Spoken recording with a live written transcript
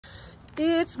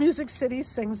It's Music City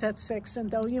Sings at 6, and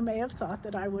though you may have thought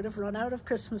that I would have run out of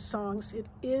Christmas songs, it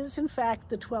is in fact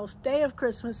the 12th day of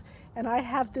Christmas, and I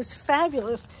have this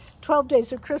fabulous 12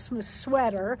 Days of Christmas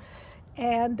sweater,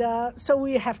 and so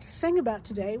we have to sing about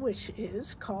today, which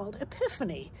is called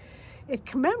Epiphany. It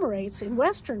commemorates in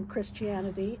Western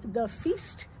Christianity the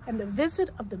feast and the visit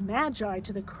of the Magi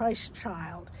to the Christ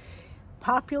child.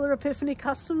 Popular Epiphany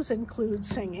customs include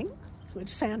singing, which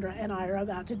Sandra and I are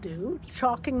about to do,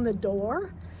 chalking the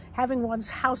door, having one's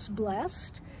house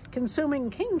blessed, consuming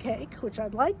king cake, which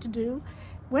I'd like to do,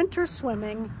 winter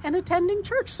swimming, and attending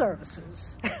church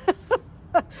services.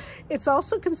 It's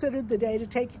also considered the day to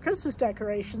take your Christmas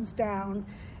decorations down,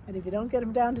 and if you don't get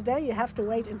them down today, you have to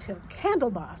wait until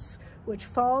Candlemas, which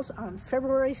falls on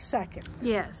February 2nd.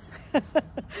 Yes.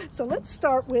 So let's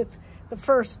start with the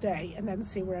first day and then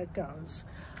see where it goes.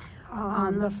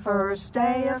 On the first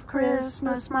day of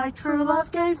Christmas, my true love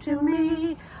gave to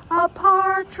me a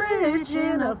partridge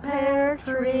in a pear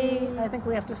tree. I think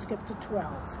we have to skip to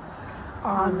 12.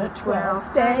 On the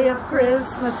 12th day of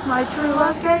Christmas, my true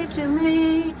love gave to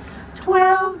me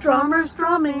 12 drummers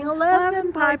drumming,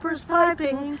 11 pipers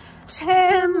piping,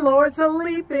 10 lords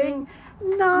a-leaping,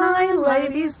 9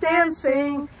 ladies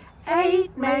dancing,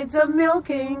 8 maids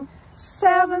a-milking,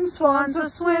 7 swans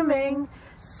a-swimming,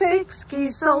 6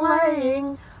 geese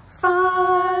a-laying,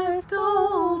 5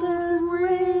 golden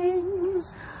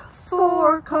rings,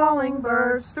 4 calling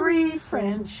birds, 3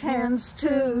 French hens,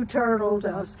 2 turtle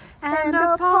doves, and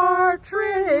a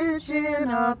partridge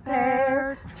in a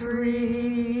pear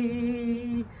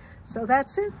tree. So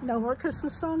that's it. No more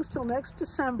Christmas songs till next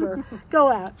December.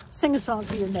 Go out, sing a song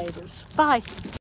for your neighbors. Bye.